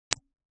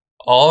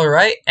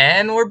Alright,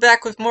 and we're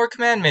back with more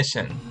command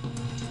mission.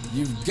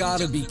 You've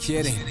gotta be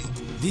kidding.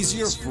 These are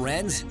your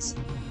friends?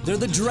 They're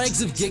the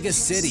dregs of Giga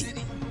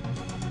City.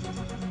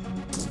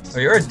 Oh,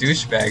 you're a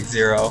douchebag,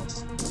 Zero.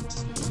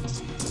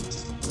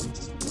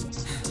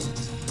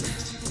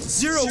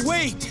 Zero,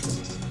 wait!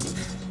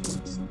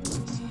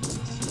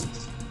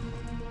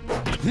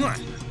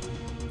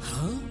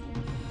 Huh?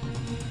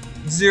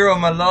 Zero,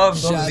 my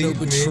love, don't Shadow leave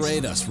me.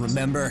 betrayed us,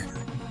 remember?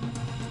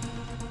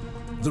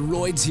 The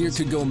roids here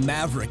could go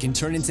maverick and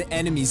turn into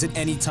enemies at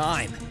any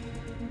time.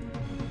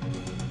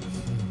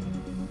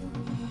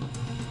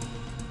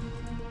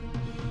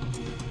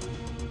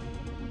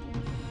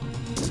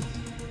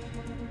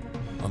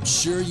 I'm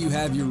sure you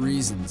have your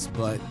reasons,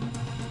 but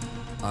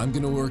I'm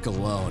gonna work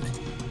alone.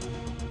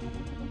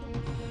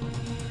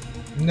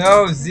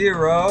 No,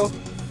 Zero.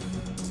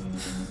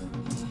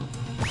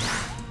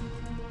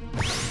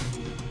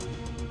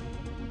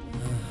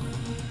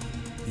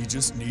 He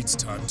just needs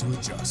time to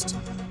adjust.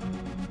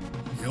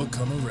 He'll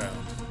come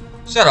around.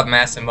 Shut up,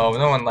 Massimo.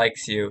 No one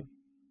likes you.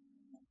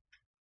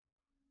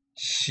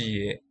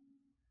 Shit.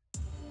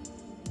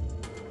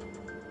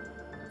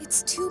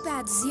 It's too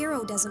bad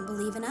Zero doesn't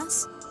believe in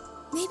us.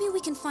 Maybe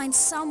we can find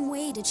some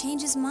way to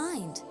change his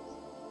mind.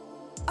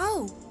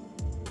 Oh,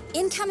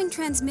 incoming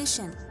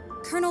transmission.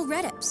 Colonel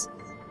Redips.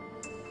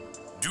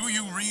 Do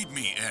you read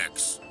me,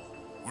 X?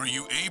 Were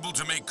you able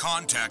to make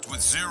contact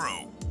with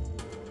Zero?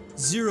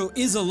 Zero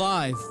is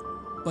alive,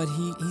 but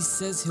he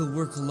says he'll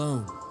work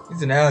alone.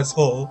 He's an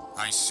asshole.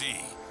 I see.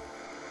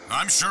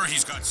 I'm sure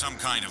he's got some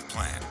kind of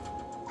plan.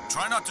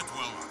 Try not to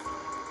dwell on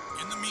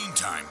it. In the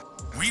meantime,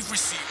 we've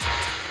received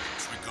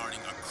intelligence regarding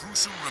a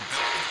crucial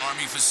rebellion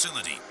army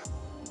facility.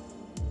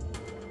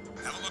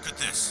 Have a look at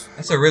this.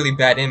 That's a really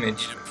bad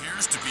image. It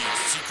appears to be a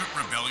secret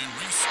rebellion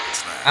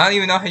research lab. I don't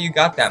even know how you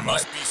got that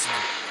much. Must be some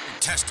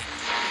testing.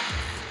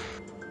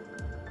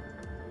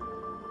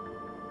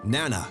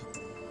 Nana,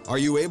 are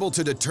you able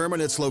to determine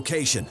its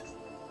location?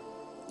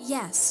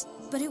 Yes,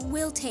 but it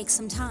will take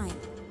some time.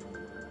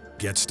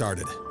 Get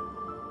started.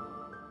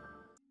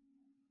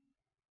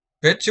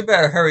 Bitch, you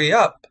better hurry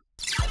up.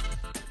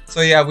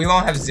 So yeah, we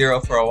won't have Zero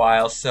for a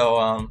while,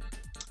 so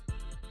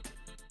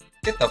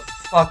get the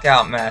fuck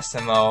out,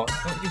 Massimo.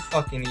 Don't you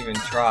fucking even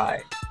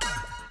try.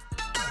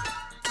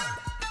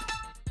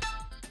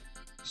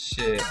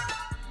 Shit.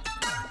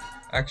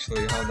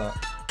 Actually, hold up.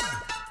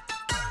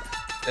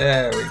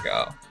 There we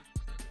go.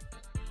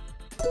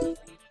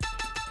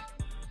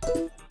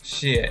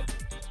 Shit.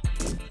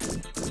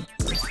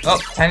 Oh,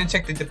 time to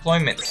check the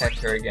deployment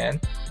center again.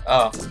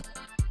 Oh.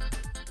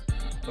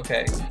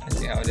 Okay, I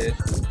see how it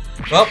is.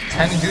 Well,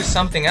 time to do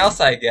something else,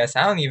 I guess.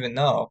 I don't even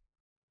know.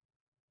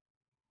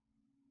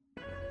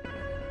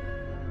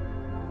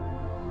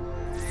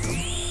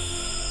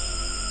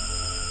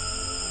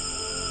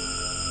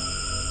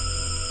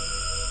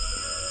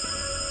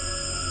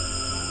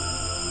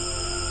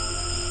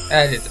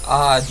 That is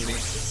oddly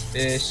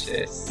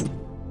suspicious.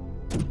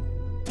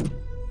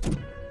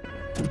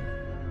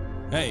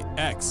 Hey,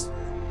 X.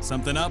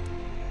 Something up?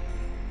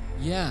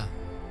 Yeah,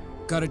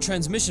 got a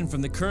transmission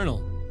from the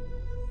Colonel.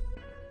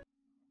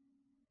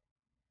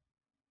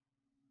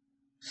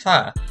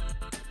 Huh.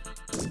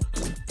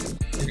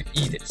 You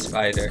eat it,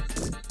 Spider.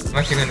 I'm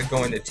actually gonna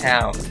go into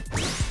town.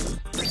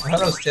 Oh,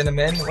 hello,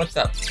 Cinnamon. What's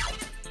up?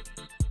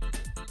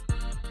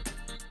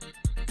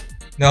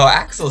 No,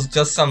 Axel's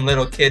just some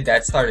little kid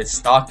that started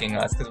stalking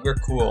us because we're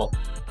cool.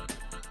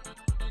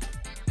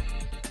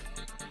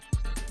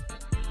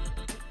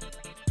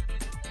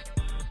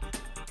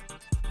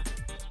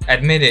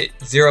 Admit it,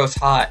 Zero's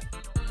hot.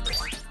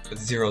 But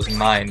Zero's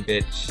mine,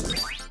 bitch.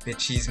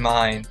 Bitch, he's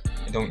mine.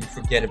 And don't you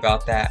forget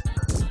about that.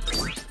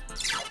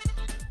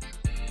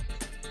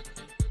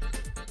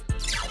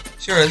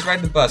 Sure, let's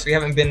ride the bus. We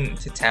haven't been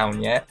to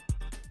town yet.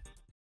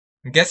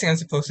 I'm guessing I'm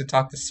supposed to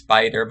talk to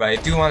Spider, but I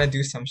do want to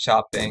do some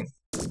shopping.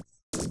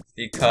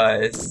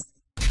 Because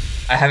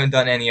I haven't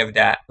done any of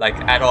that, like,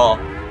 at all.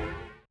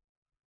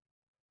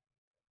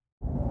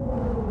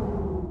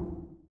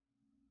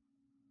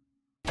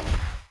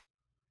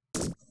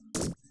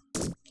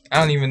 I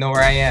don't even know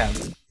where I am.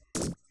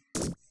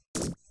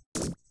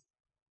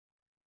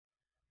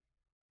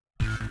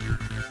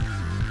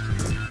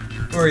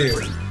 Who are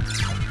you?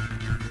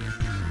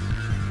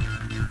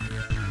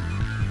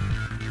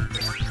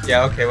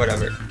 Yeah, okay,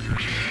 whatever.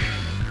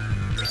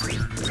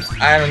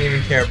 I don't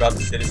even care about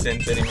the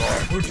citizens anymore.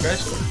 Ooh,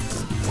 treasure.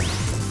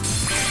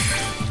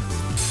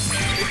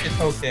 Get your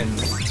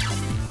tokens.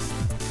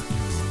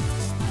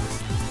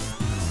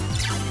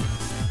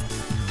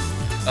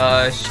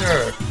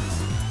 Sure.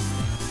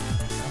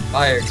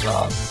 Fire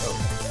glove.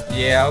 Oh,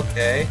 yeah,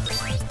 okay.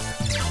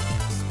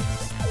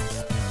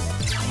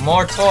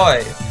 More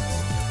toys.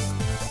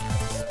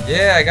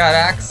 Yeah, I got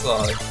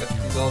Axel. It's just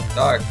he's all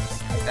dark. I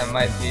think that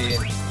might be a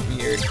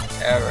weird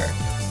error.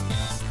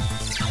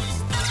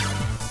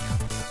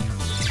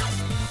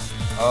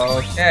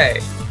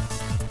 Okay.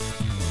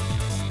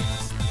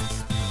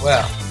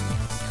 Well.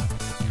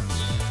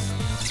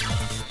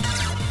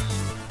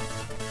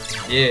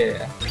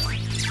 Yeah.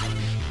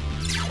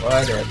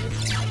 Whatever.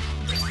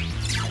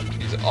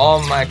 Use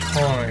all my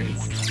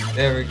coins.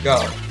 There we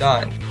go.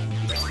 Done.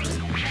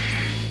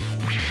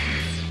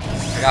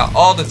 I got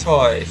all the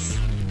toys.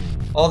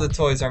 All the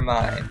toys are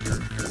mine.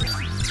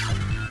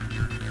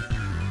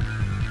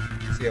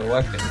 See a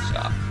weapon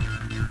shop.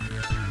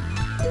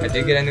 I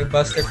did get a new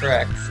Buster for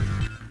X.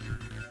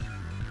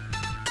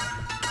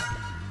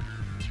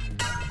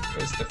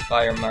 Goes the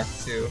Fire Mark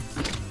II.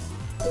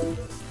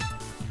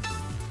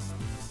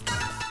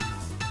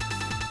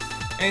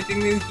 Anything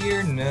new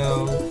here?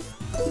 No.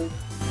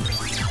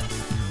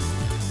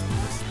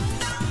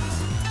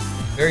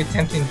 Very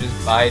tempting to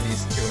just buy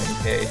these two in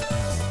case.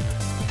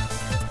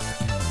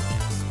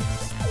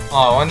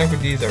 Oh, I wonder who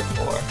these are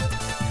for.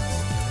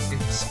 Let's see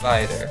the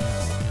spider.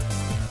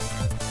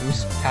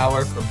 Boost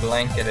power for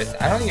blanket.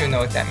 I don't even know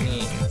what that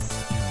means.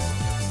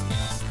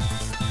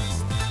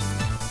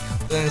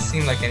 Doesn't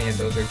seem like any of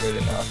those are good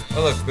enough.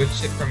 Oh look, good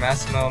shit for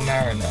Massimo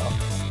Marino.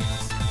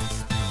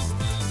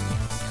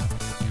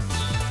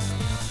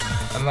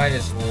 I might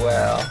as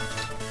well.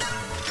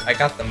 I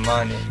got the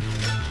money.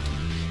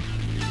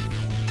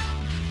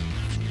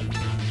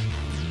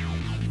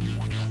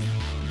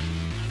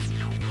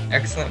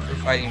 Excellent for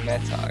fighting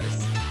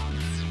Metars.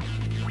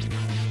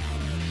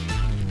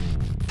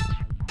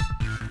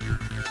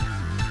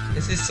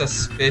 This is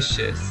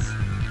suspicious.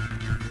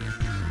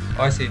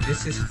 Oh, I see,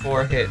 this is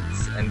 4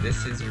 hits, and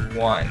this is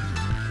 1.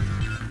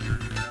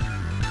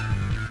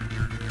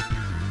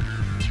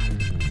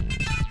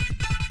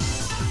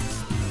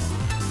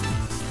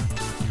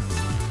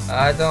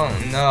 I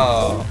don't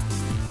know.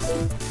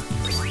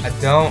 I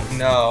don't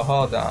know.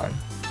 Hold on.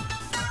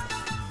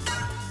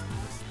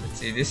 Let's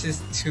see, this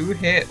is 2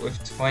 hit with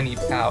 20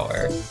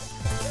 power.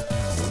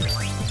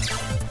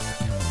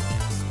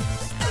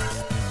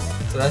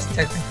 So that's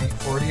technically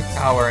 40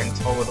 power in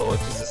total,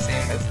 which is the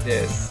same as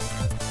this.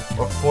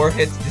 For 4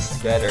 hits, this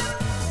is better.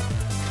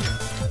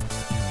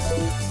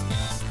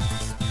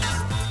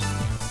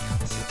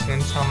 Let's see,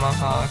 Twin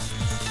Tomahawks.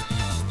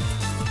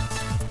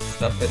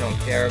 Stuff I don't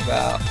care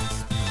about.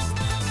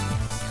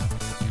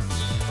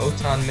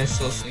 Photon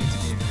missiles seem to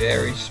be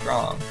very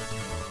strong.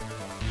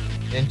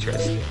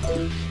 Interesting.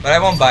 But I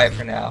won't buy it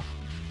for now.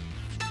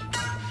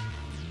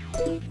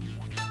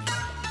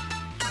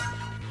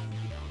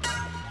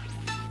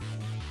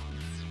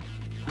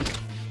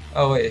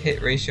 Oh wait,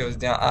 hit ratio is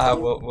down. Ah,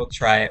 we'll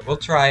try it. We'll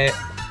try it.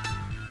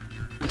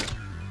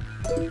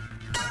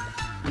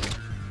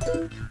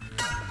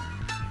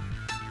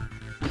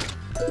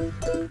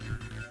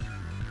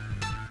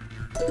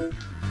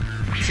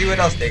 See what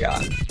else they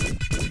got.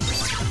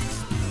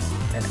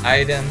 An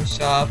item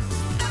shop.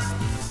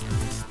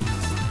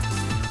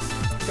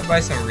 Could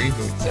buy some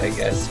reboots, I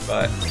guess,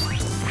 but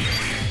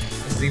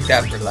let's leave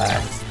that for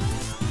last.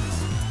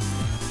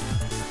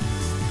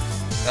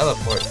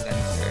 Teleport center.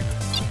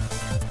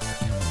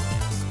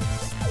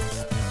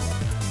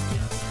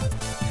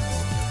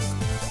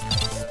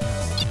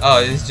 Oh,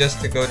 it's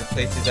just to go to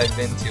places I've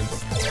been to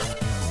before.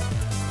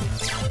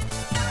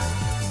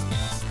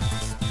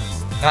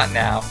 Not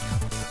now.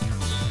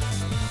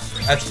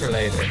 That's for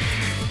later.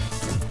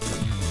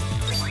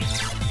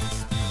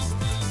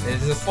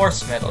 This is a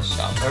force metal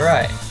shop,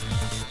 alright.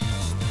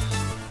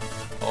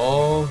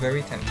 Oh,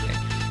 very tempting.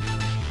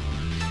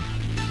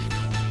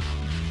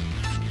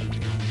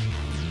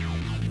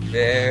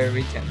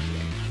 Very tempting.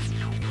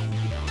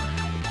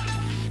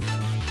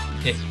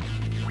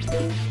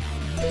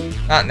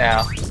 Not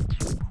now.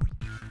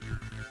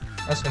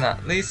 Last but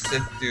not least,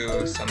 let's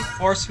do some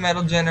force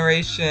metal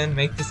generation.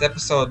 Make this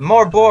episode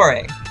more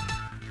boring.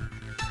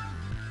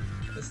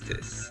 What's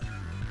this?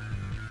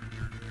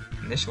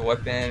 Initial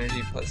weapon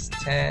energy plus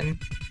 10.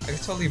 I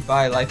could totally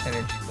buy life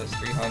energy plus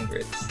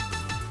 300.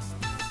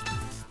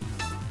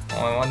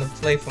 Oh, I want to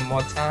play for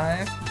more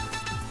time.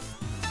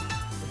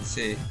 Let's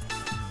see.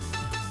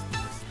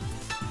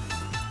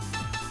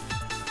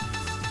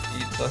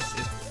 E plus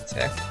is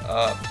protect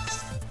up.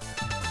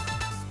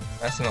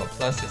 Maximum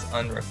plus is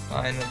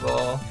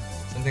unrefinable.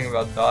 Something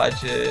about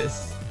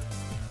dodges.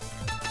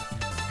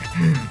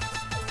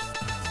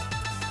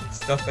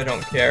 Stuff I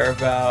don't care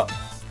about.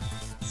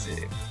 Let's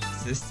see.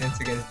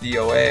 Resistance against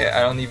DOA. I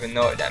don't even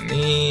know what that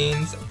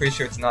means. I'm pretty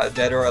sure it's not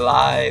dead or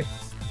alive.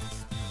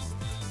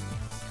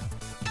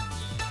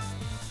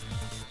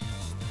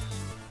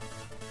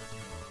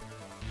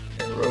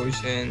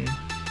 Erosion.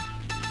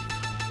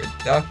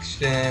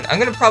 Reduction. I'm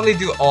gonna probably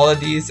do all of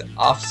these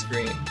off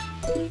screen.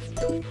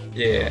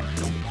 Yeah.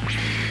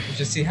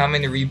 Just see how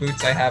many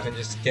reboots I have and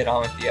just get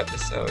on with the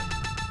episode.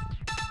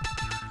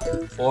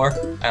 4?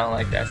 I don't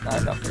like that. It's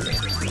not enough for me.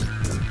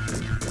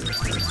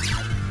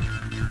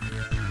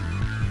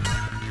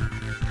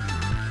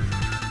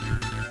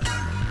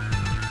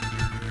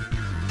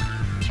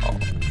 Oh,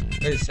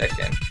 wait a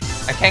second.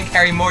 I can't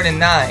carry more than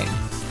 9.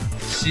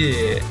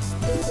 Shit.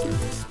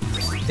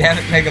 Damn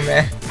it,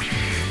 Megaman.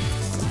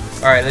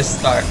 Alright, let's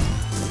start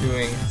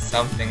doing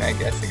something, I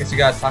guess. I guess we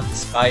gotta talk to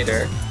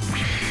Spider.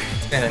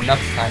 Spend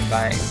enough time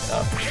buying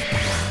stuff.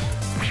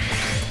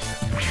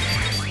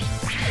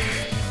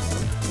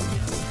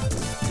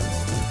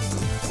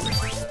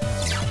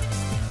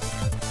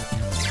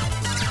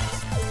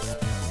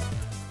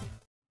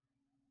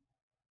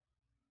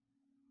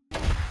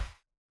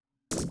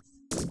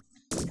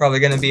 probably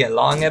gonna be a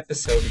long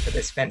episode because I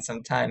spent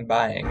some time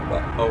buying,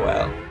 but oh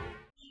well.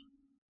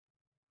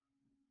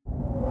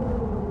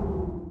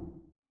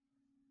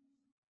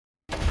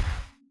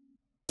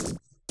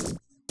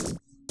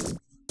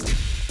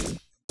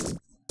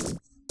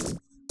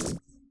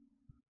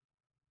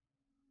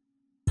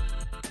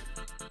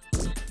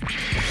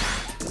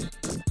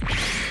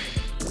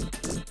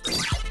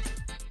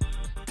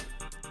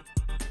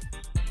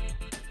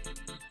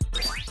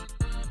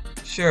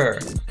 Sure.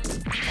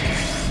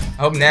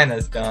 I hope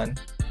Nana's done.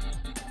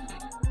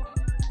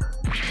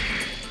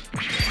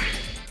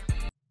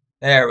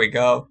 There we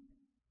go.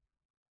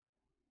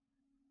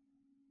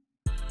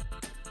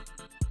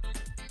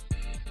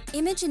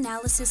 Image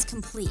analysis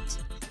complete.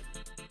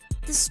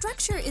 The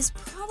structure is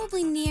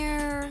probably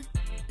near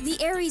the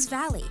Ares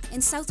Valley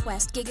in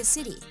southwest Giga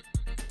City.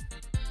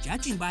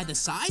 Judging by the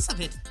size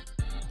of it,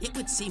 it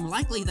would seem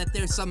likely that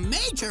there's some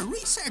major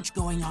research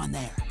going on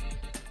there.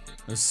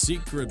 A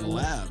secret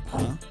lab,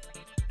 huh?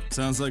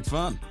 Sounds like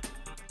fun.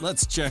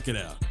 Let's check it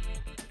out.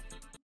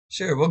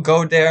 Sure, we'll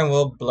go there and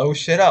we'll blow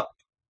shit up.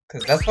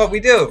 Because that's what we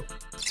do.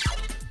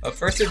 But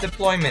first, a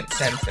deployment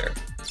center.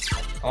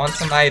 I want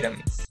some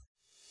items.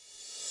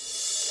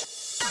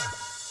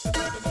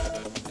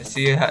 Let's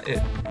see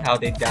how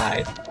they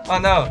died. Oh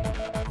no!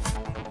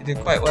 They did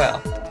quite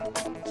well.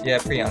 Yeah,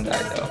 Prion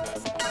died though.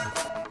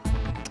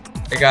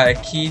 I got a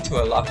key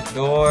to a locked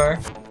door.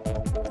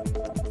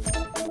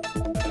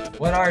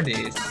 What are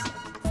these?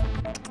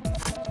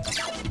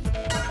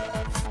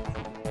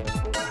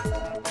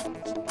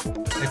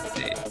 Let's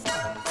see.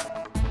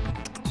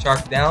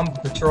 Shark down,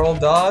 patrol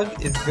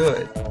dog is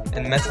good,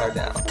 and Mets are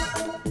down.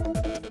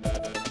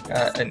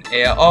 Got an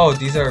AL. Oh,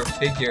 these are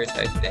figures,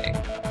 I think.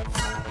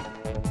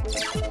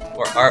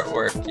 Or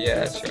artwork, yeah,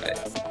 that's right.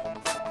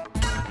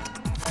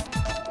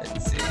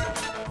 Let's see.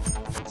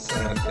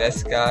 Some of the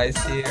best guys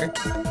here.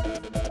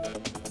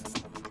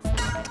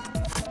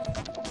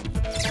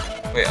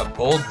 Wait, a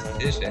bold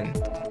decision.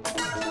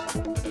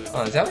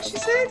 Oh, is that what she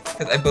said?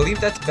 Because I believe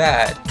that's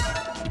bad.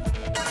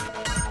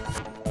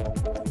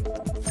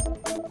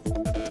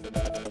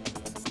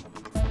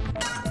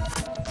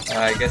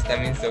 I guess that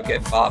means they'll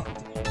get bopped.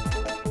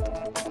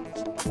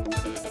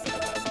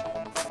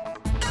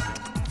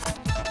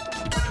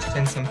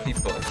 Send some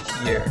people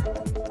here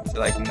to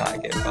like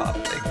not get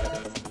bopped, I guess.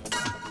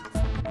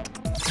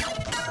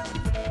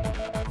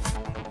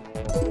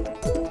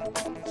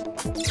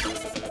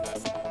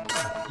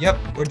 Yep,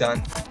 we're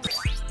done.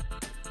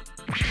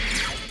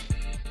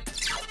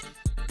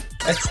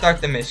 Let's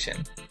start the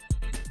mission.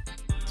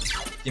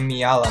 Give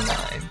me all of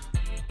mine.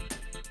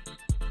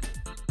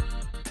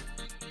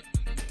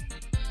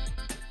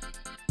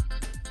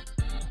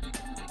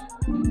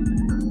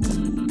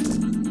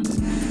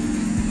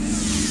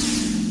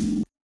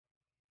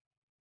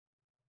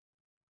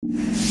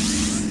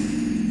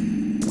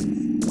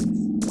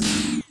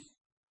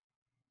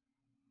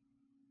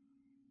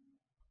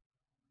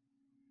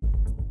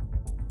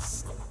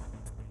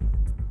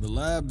 The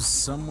lab's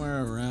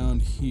somewhere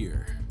around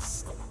here.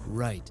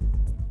 Right.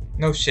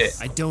 No shit.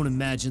 I don't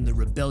imagine the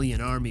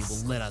rebellion army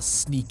will let us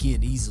sneak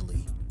in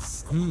easily.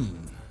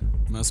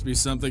 Must be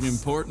something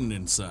important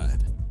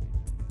inside.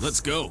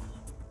 Let's go.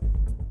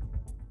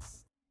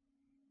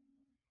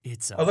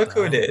 It's Oh, look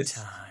who it about is.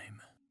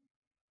 time.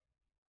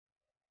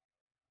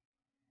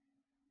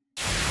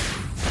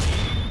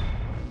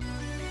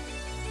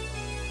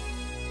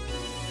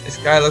 This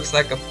guy looks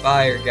like a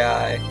fire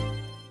guy.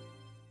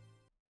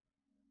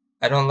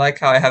 I don't like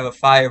how I have a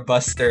fire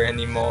buster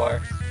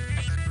anymore.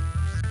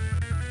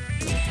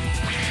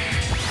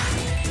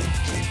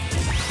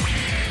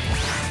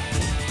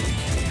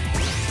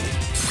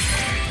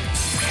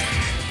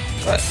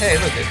 But hey,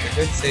 look, it's a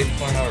good save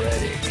point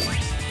already.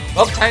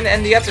 Well, time to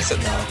end the episode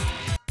now.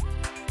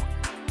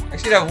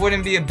 Actually, that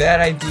wouldn't be a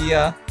bad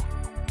idea.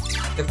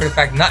 Except for the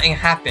fact nothing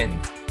happened.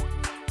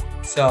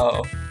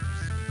 So,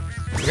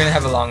 we're gonna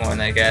have a long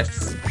one, I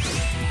guess.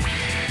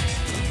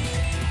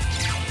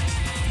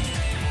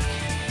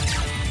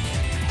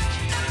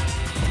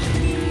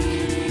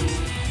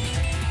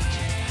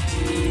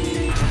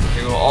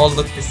 They will all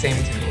look the same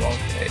to me, won't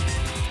they?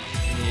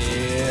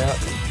 Yep.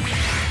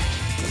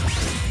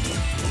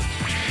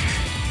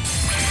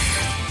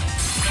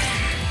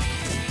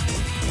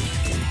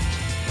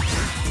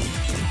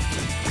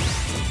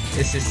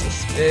 This is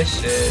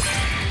suspicious.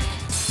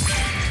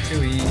 It's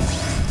too easy.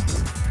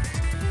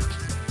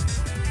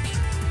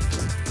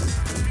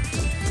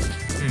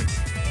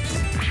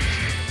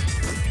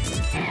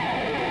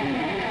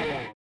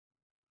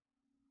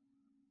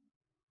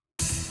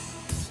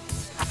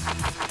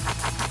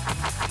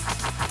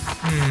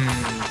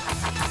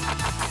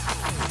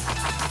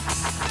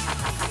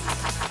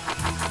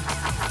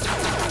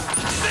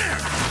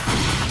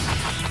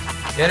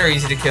 Get her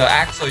easy to kill.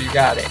 Axel, you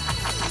got it.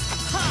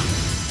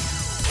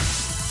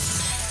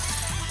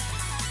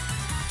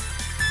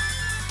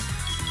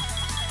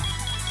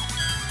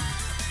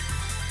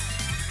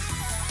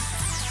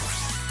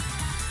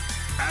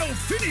 I'll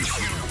finish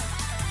you!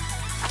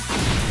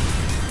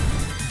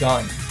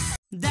 Done.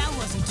 That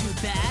wasn't too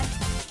bad.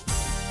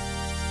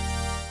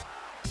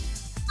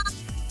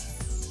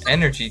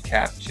 Energy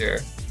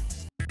capture.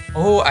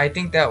 Oh, I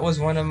think that was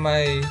one of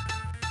my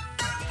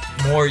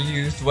more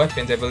used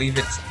weapons. I believe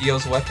it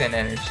steals weapon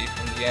energy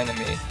from the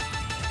enemy.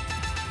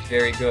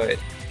 Very good.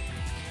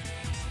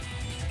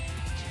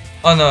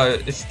 Oh no,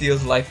 it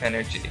steals life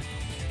energy.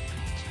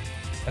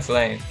 That's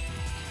lame.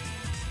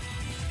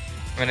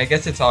 I mean, I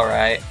guess it's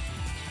alright.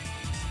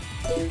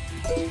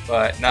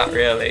 But not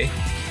really.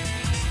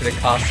 Because it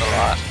costs a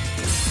lot.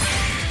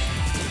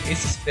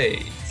 Ace of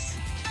Spades.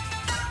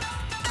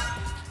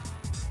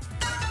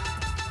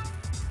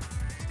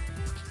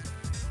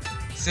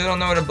 Still don't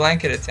know what a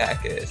blanket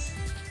attack is.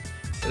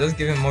 It does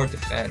give him more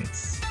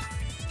defense.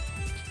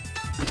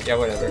 Yeah,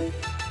 whatever.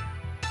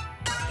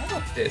 How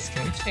about this?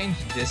 Can we change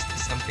this to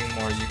something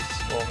more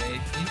useful,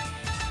 maybe?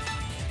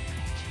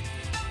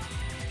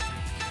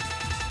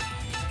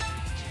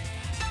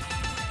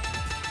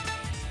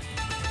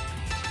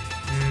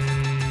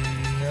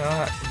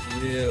 Not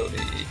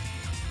really.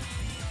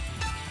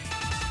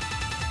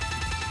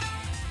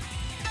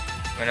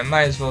 I mean, I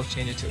might as well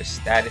change it to a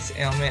status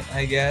ailment,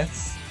 I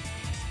guess.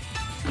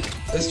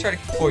 Let's try to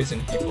poison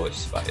people with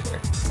Spider.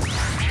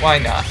 Why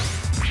not?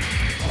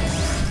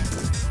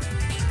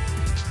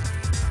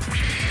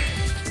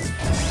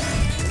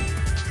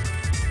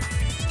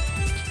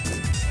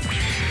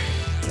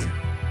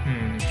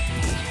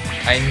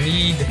 I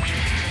need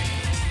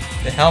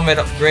the helmet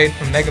upgrade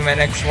from Megaman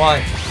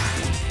X1.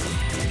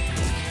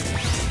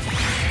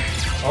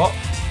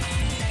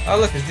 Oh,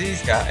 look, it's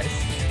these guys.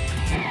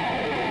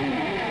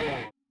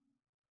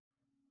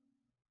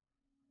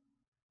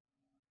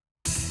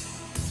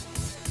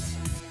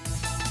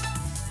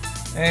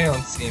 They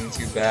don't seem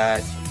too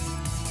bad.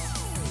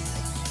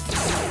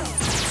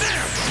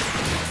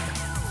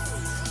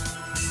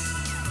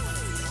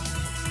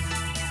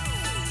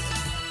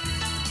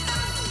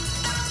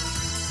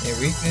 Any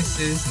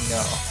weaknesses?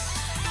 No.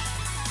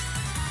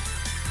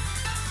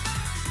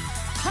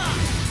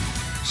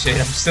 Shit,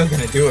 I'm still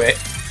gonna do it.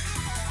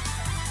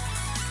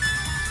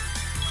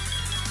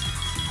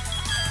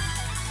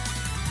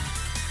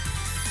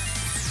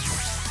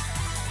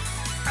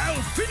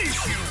 I'll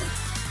finish you!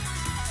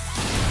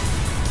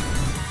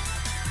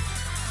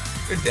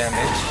 Good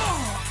damage.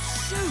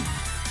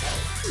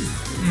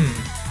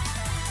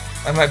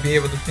 I might be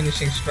able to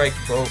finishing strike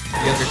both the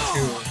other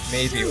two,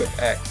 maybe with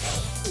X.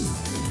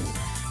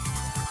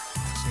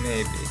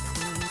 Maybe.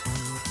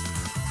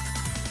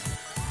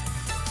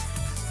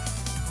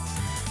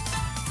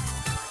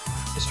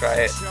 Let's try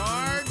it.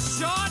 Charge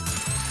shot.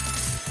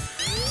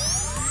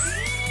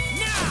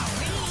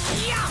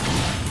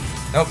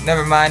 Nope,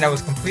 never mind. I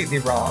was completely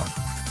wrong.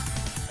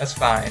 That's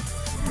fine.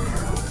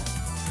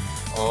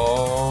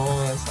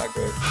 Oh, that's not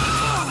good.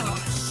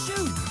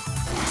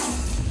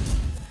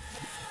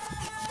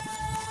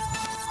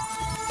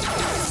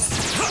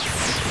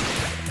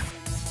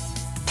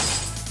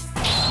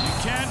 You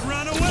can't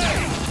run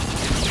away!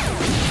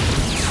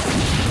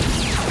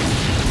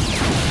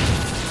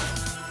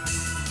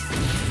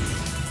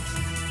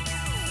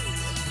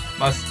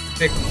 Must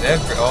fix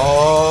every.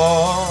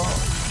 Oh.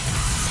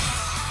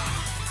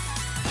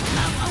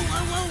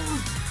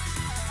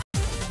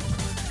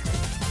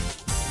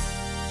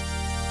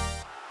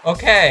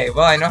 Okay,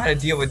 well, I know how to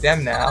deal with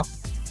them now.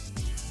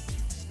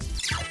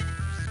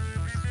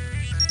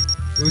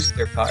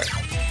 Booster card.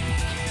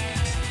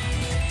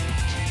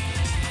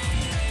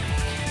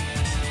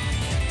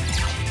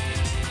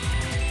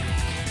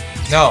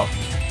 No.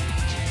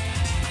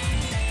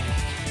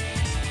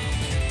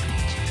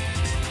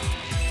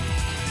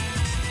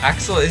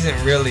 Axel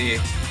isn't really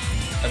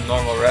a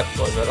normal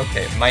Reploid, but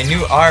okay. My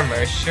new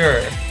armor,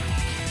 sure.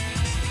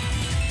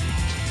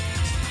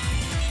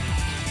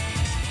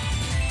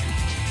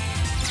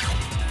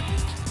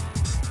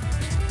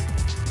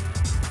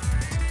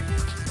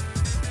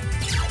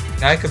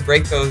 Now I could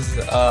break those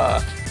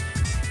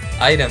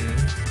item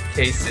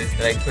cases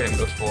that I couldn't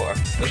before.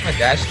 Does my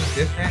dash look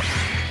different?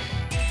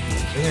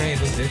 Doesn't really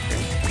look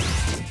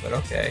different, but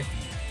okay.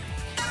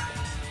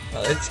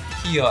 Well, let's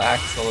heal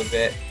Axel a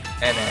bit,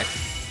 and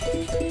X.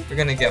 We're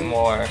gonna get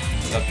more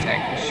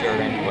sub-tank for sure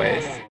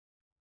anyways.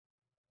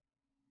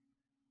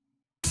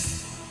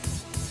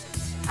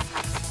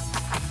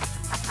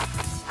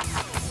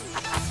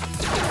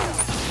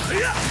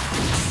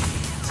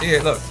 See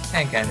here, look,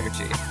 tank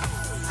energy.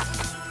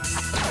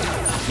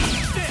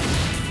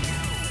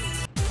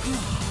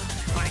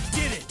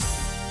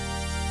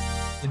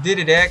 You did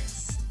it,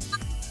 X.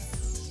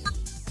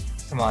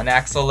 Come on,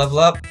 Axel, level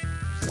up.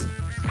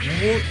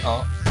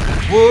 Oh,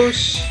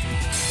 whoosh.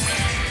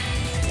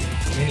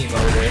 Mini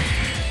motor.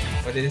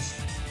 What is?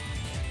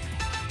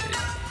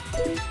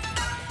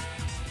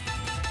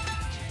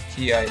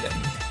 Key item.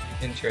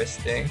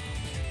 Interesting.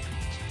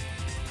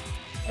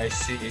 I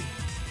see.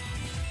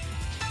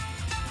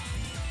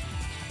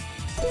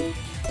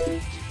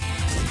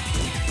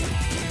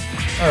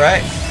 All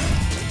right.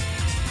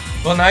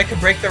 Well, now I can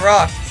break the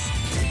rocks.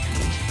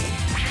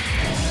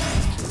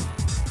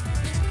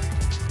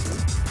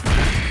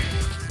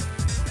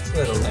 A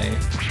little lame.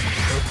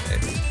 Okay.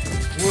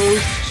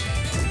 Whoosh.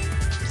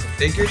 There's a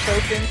figure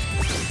token.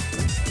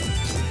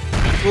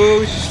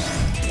 Whoosh!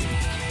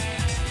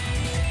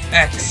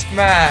 X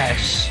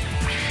smash!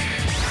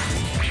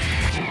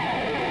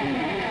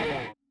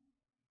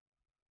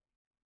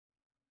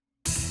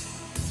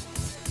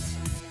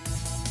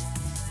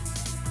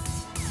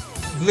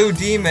 Blue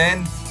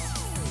Demon!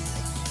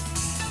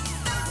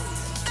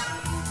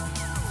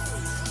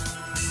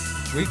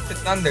 Weak to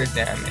thunder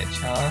damage,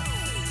 huh?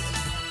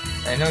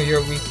 I know you're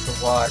weak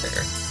to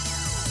water.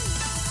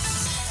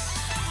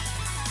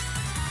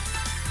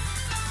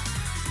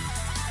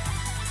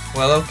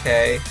 Well,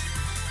 okay.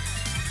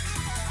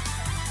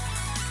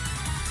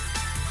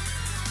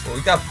 Well,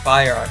 we got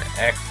fire on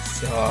X,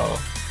 so...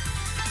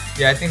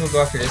 Yeah, I think we'll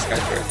go after this guy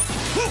first.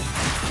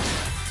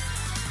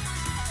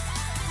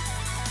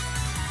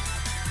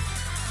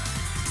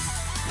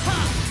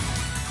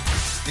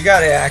 You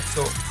got it,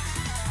 Axel.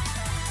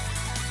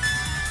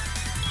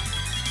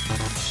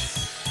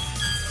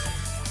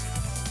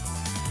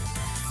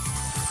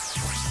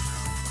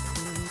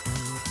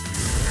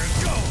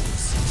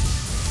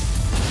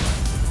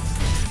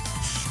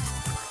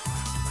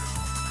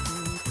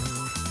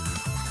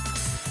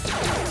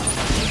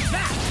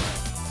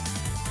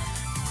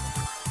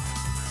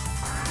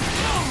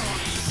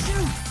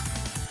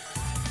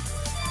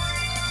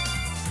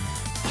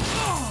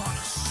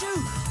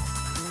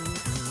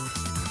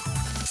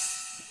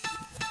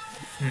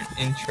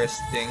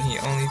 Interesting, he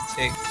only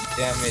takes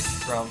damage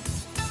from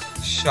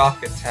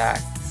shock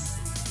attacks.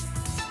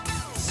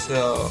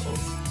 So...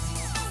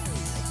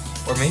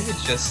 Or maybe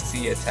it's just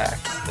C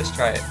attacks. Let's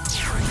try it.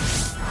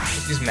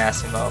 Let's use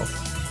Massimo.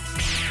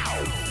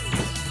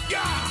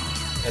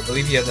 I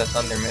believe he has a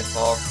Thunder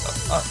Missile also.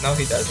 Oh, no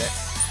he doesn't.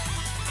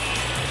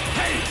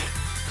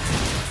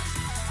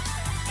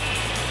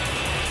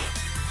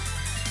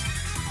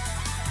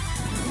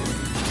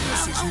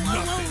 This is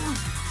nothing.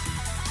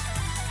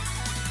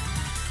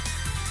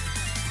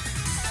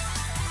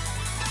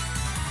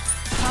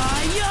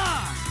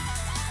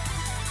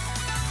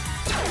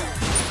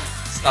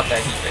 Stop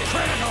that heat ray.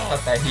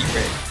 Stop that heat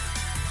ray.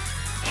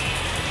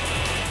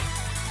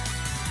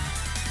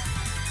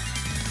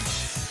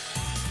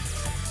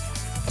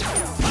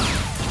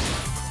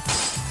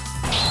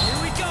 Here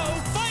we go,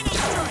 final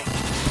strike.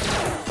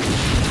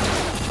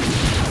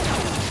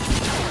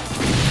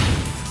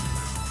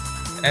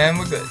 And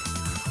we're good.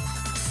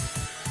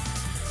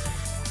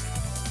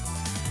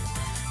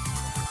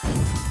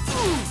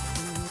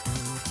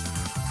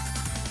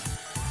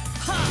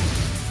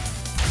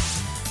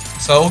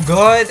 So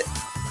good.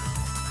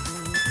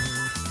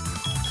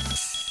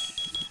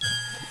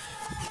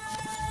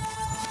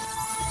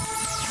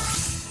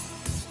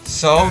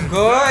 So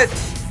good!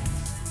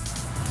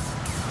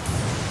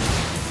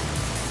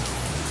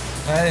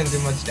 I didn't do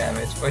much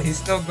damage, but he's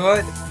still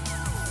good.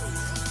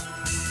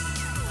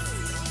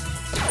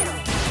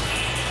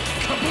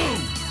 Kaboom!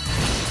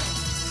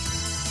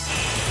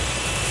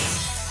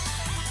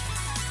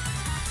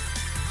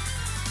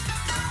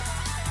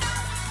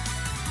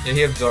 Yeah,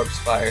 he absorbs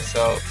fire,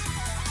 so...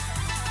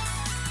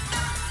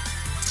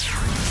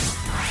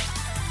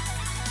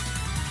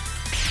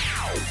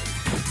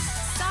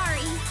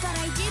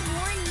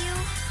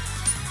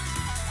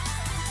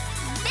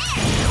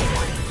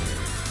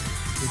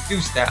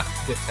 Reduce that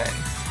defense.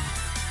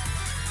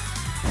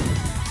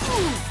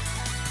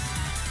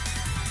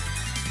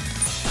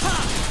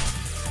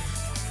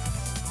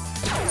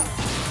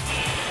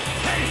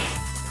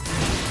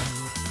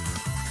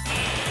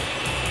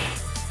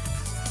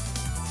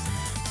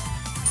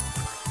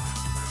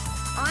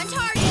 On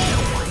target.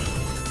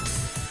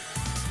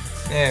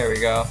 There we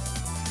go.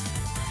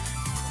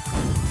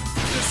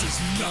 This is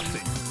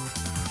nothing.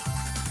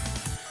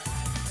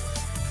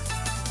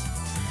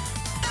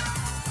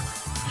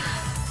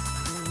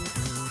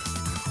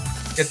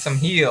 Get some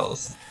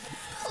heals.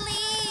 Please.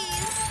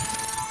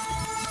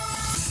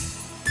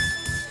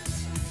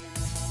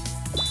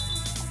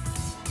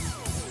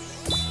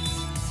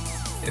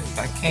 If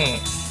I can.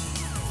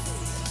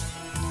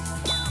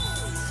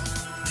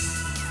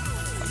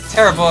 I'm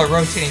terrible at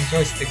rotating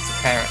joysticks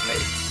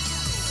apparently.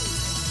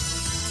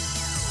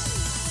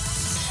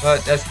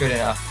 But that's good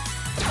enough.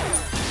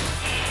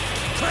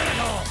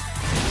 Critical.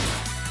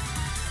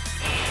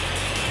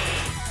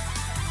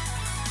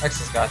 Rex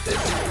has got this.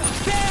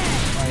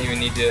 I don't even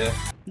need to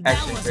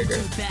action trigger.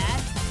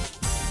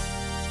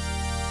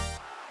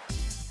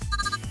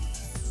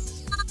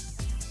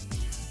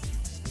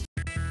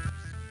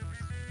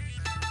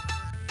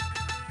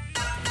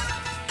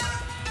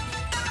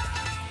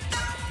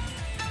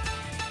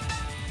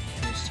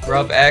 You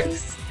scrub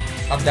X.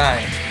 I'm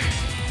dying.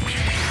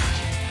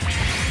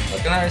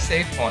 Look, another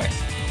save point.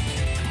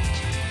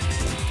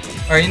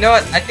 Alright, you know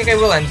what? I think I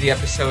will end the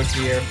episode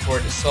here for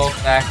the sole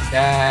fact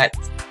that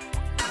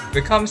if it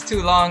becomes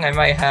too long, I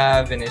might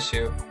have an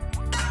issue.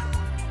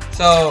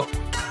 So,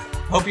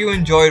 hope you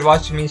enjoyed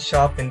watching me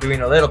shop and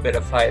doing a little bit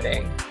of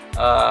fighting.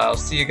 I'll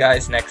see you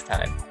guys next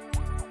time.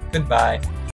 Goodbye.